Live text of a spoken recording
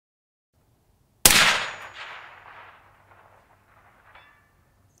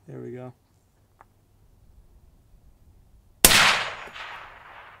There we go.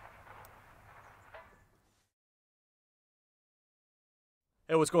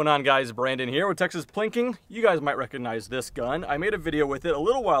 Hey, what's going on, guys? Brandon here with Texas Plinking. You guys might recognize this gun. I made a video with it a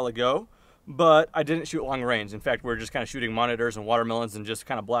little while ago, but I didn't shoot long range. In fact, we were just kind of shooting monitors and watermelons and just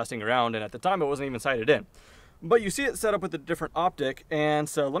kind of blasting around, and at the time it wasn't even sighted in. But you see it set up with a different optic, and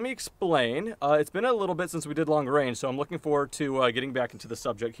so let me explain. It's been a little bit since we did long range, so I'm looking forward to getting back into the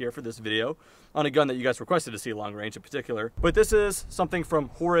subject here for this video on a gun that you guys requested to see long range in particular. But this is something from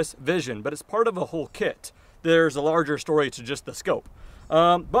Horus Vision, but it's part of a whole kit. There's a larger story to just the scope.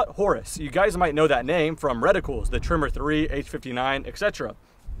 But Horus, you guys might know that name from reticles, the Trimmer 3, H59, etc.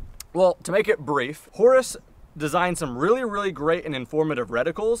 Well, to make it brief, Horus designed some really great and informative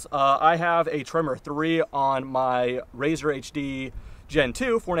reticles. I have a Trimmer 3 on my Razor HD Gen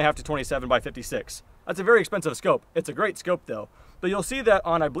 2, 4.5 to 27 by 56. That's a very expensive scope. It's a great scope though. But you'll see that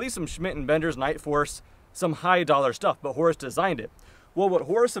on, I believe, some Schmidt & Bender's Night Force, some high dollar stuff, but Horus designed it. Well, what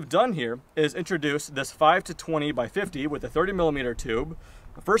Horus have done here is introduce this 5 to 20 by 50 with a 30mm tube,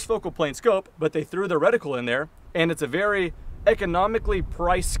 a first focal plane scope, but they threw the reticle in there, and it's a very economically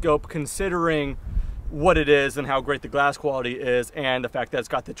priced scope considering what it is and how great the glass quality is and the fact that it's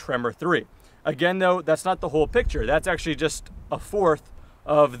got the Trimmer 3. Again though, that's not the whole picture. That's actually just a fourth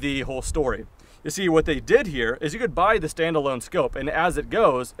of the whole story. You see, what they did here is you could buy the standalone scope, and as it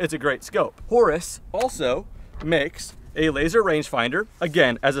goes, it's a great scope. Horus also makes a laser rangefinder.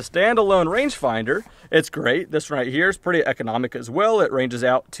 Again, as a standalone rangefinder, it's great. This one right here is pretty economic as well. It ranges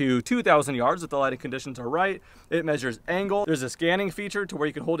out to 2,000 yards if the lighting conditions are right. It measures angle. There's a scanning feature to where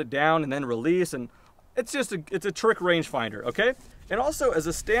you can hold it down and then release, and it's just it's a trick rangefinder, okay? And also, as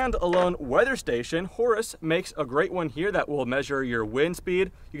a standalone weather station, Horus makes a great one here that will measure your wind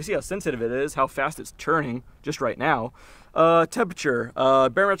speed. You can see how sensitive it is, how fast it's turning just right now. Temperature,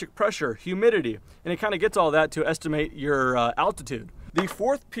 barometric pressure, humidity, and it kind of gets all that to estimate your altitude. The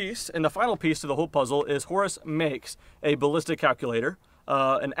fourth piece and the final piece to the whole puzzle is Horus makes a ballistic calculator,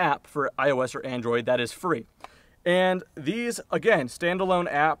 an app for iOS or Android that is free. And these, again,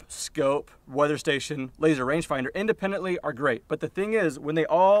 standalone app, scope, weather station, laser rangefinder, independently are great. But the thing is, when they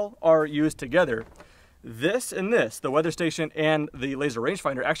all are used together, this and this, the weather station and the laser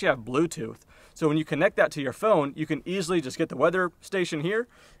rangefinder, actually have Bluetooth. So when you connect that to your phone, you can easily just get the weather station here,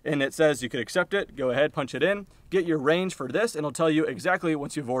 and it says you could accept it, go ahead, punch it in, get your range for this, and it'll tell you exactly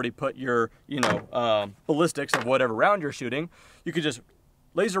once you've already put your, ballistics of whatever round you're shooting. You could just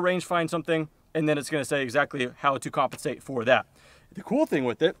laser range find something, and then it's going to say exactly how to compensate for that. The cool thing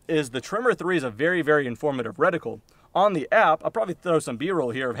with it is the Trimmer 3 is a very informative reticle. On the app, I'll probably throw some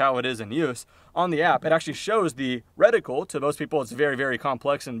B-roll here of how it is in use. On the app, it actually shows the reticle. To most people, it's very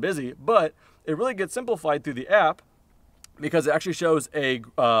complex and busy, but it really gets simplified through the app because it actually shows the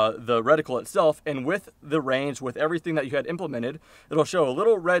reticle itself, and with the range, with everything that you had implemented, it'll show a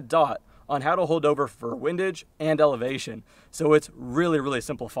little red dot on how to hold over for windage and elevation. So it's really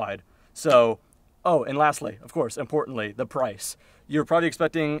simplified. So, oh, and lastly, of course, importantly, the price. You're probably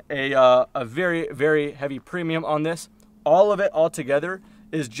expecting a very heavy premium on this. All of it all together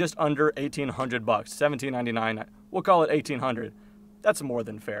is just under 1,800 bucks, $17.99. We'll call it 1,800. That's more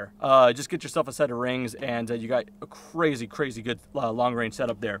than fair. Just get yourself a set of rings, and you got a crazy good long range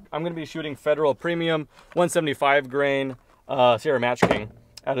setup there. I'm gonna be shooting Federal Premium 175 grain Sierra Match King.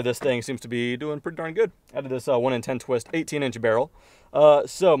 Out of this thing, seems to be doing pretty darn good. Out of this 1 in 10 twist 18-inch barrel.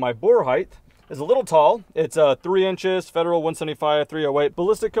 So my bore height is a little tall. It's 3 inches, Federal 175, 308.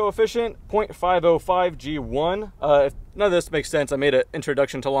 Ballistic coefficient, 0.505 G1. If none of this makes sense, I made an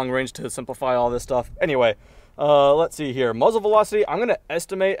introduction to long range to simplify all this stuff. Anyway, let's see here. Muzzle velocity, I'm gonna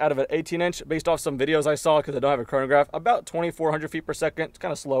estimate out of an 18-inch, based off some videos I saw, because I don't have a chronograph, about 2,400 feet per second. It's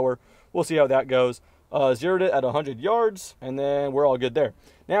kind of slower. We'll see how that goes. Zeroed it at 100 yards, and then we're all good there.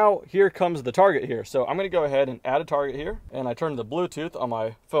 Now, here comes the target here. So I'm gonna go ahead and add a target here, and I turn the Bluetooth on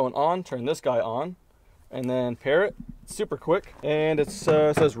my phone on, turn this guy on, and then pair it super quick. And it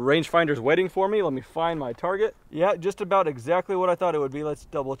says rangefinder's waiting for me. Let me find my target. Yeah, just about exactly what I thought it would be. Let's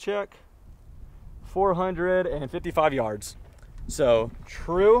double check. 455 yards. So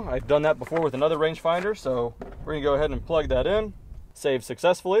true, I've done that before with another rangefinder, so we're gonna go ahead and plug that in. Save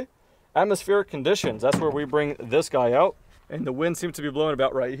successfully. Atmospheric conditions, that's where we bring this guy out, and the wind seems to be blowing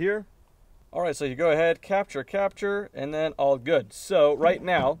about right here. All right, so you go ahead, capture, and then all good. So right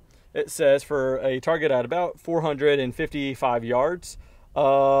now, it says for a target at about 455 yards,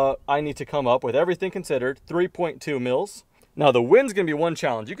 I need to come up with everything considered 3.2 mils. Now the wind's gonna be one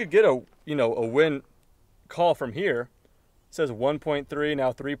challenge. You could get a wind call from here. It says 1.3,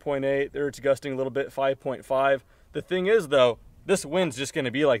 now 3.8, there it's gusting a little bit, 5.5. The thing is though, this wind's just going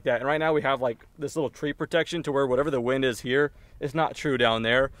to be like that. And right now we have like this little tree protection to where whatever the wind is here, it's not true down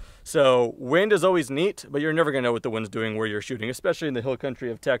there. So wind is always neat, but you're never going to know what the wind's doing where you're shooting, especially in the hill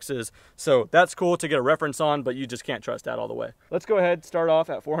country of Texas. So that's cool to get a reference on, but you just can't trust that all the way. Let's go ahead, start off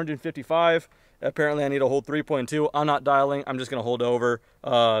at 455. Apparently I need to hold 3.2. I'm not dialing, I'm just going to hold over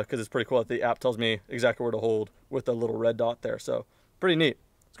because it's pretty cool that the app tells me exactly where to hold with the little red dot there. So pretty neat.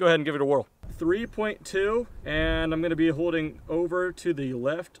 Let's go ahead and give it a whirl. 3.2, and I'm going to be holding over to the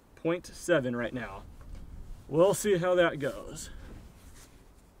left 0.7 right now. We'll see how that goes.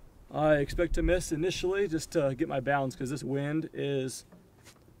 I expect to miss initially just to get my balance because this wind is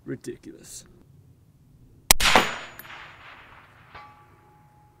ridiculous.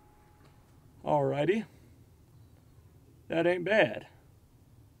 Alrighty. That ain't bad.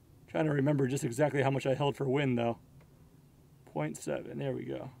 Trying to remember just exactly how much I held for wind though. 0.7, there we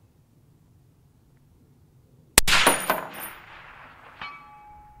go.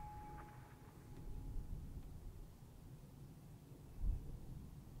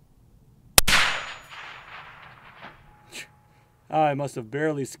 I must have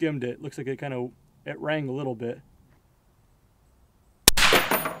barely skimmed it. Looks like it rang a little bit.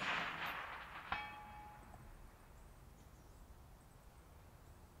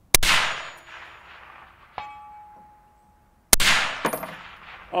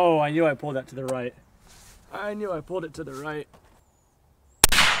 Oh, I knew I pulled that to the right. I knew I pulled it to the right.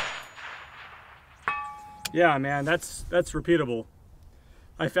 Yeah, man, that's repeatable.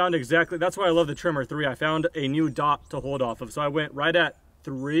 I found exactly, that's why I love the Trimmer 3. I found a new dot to hold off of. So I went right at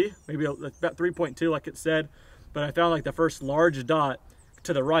 3, maybe about 3.2 like it said, but I found like the first large dot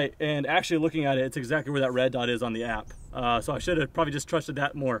to the right, and actually looking at it, it's exactly where that red dot is on the app. So I should have probably just trusted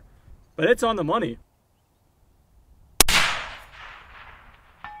that more, but it's on the money.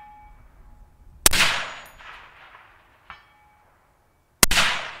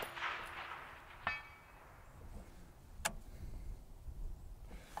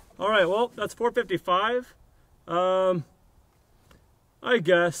 All right, well, that's 455. I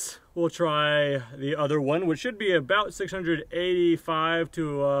guess we'll try the other one, which should be about 685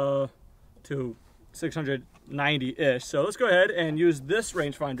 to 690-ish. So let's go ahead and use this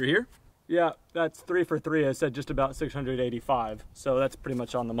rangefinder here. Yeah, that's 3 for 3. I said just about 685. So that's pretty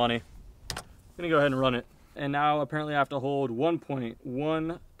much on the money. I'm gonna go ahead and run it. And now apparently I have to hold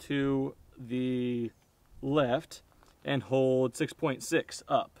 1.1 to the left and hold 6.6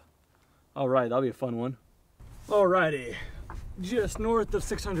 up. All right, that'll be a fun one. Alrighty, just north of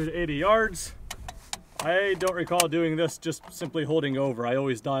 680 yards. I don't recall doing this just simply holding over. I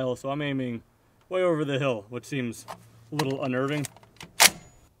always dial, so I'm aiming way over the hill, which seems a little unnerving.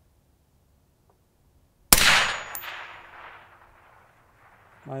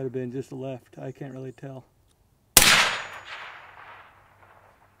 Might have been just left, I can't really tell.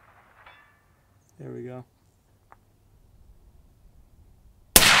 There we go.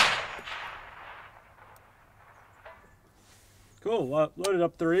 Cool, loaded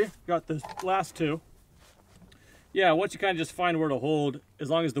up 3, got the last 2. Yeah, once you kind of just find where to hold,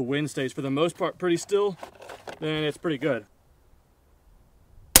 as long as the wind stays for the most part pretty still, then it's pretty good.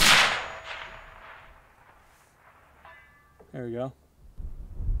 There we go.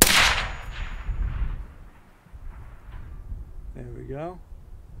 There we go.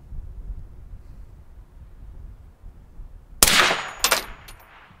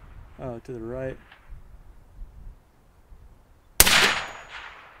 Oh, to the right.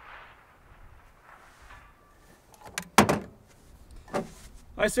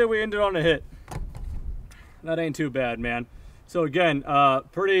 I say we ended on a hit. That ain't too bad, man. So again,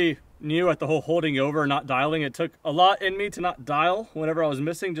 pretty new at the whole holding over, not dialing. It took a lot in me to not dial whenever I was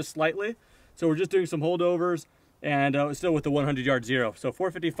missing, just slightly. So we're just doing some holdovers, and still with the 100-yard zero. So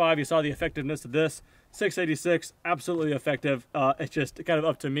 455, you saw the effectiveness of this. 686, absolutely effective. It's just kind of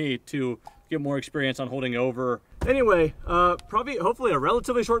up to me to get more experience on holding over. Anyway, hopefully a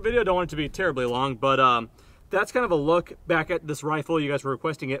relatively short video. Don't want it to be terribly long, but that's kind of a look back at this rifle. You guys were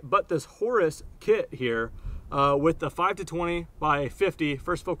requesting it, but this Horus kit here with the 5-20 by 50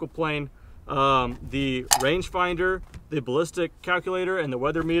 first focal plane, the rangefinder, the ballistic calculator, and the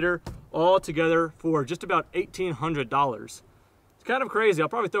weather meter, all together for just about $1,800. It's kind of crazy. I'll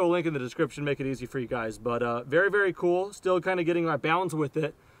probably throw a link in the description, make it easy for you guys, but very, very cool. Still kind of getting my balance with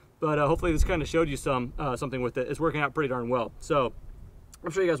it, but hopefully this kind of showed you something with it. It's working out pretty darn well. So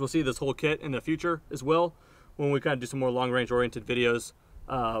I'm sure you guys will see this whole kit in the future as well, when we kind of do some more long-range oriented videos.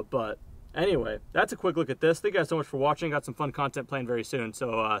 But anyway, that's a quick look at this. Thank you guys so much for watching. Got some fun content planned very soon,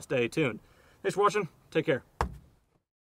 so stay tuned. Thanks for watching. Take care.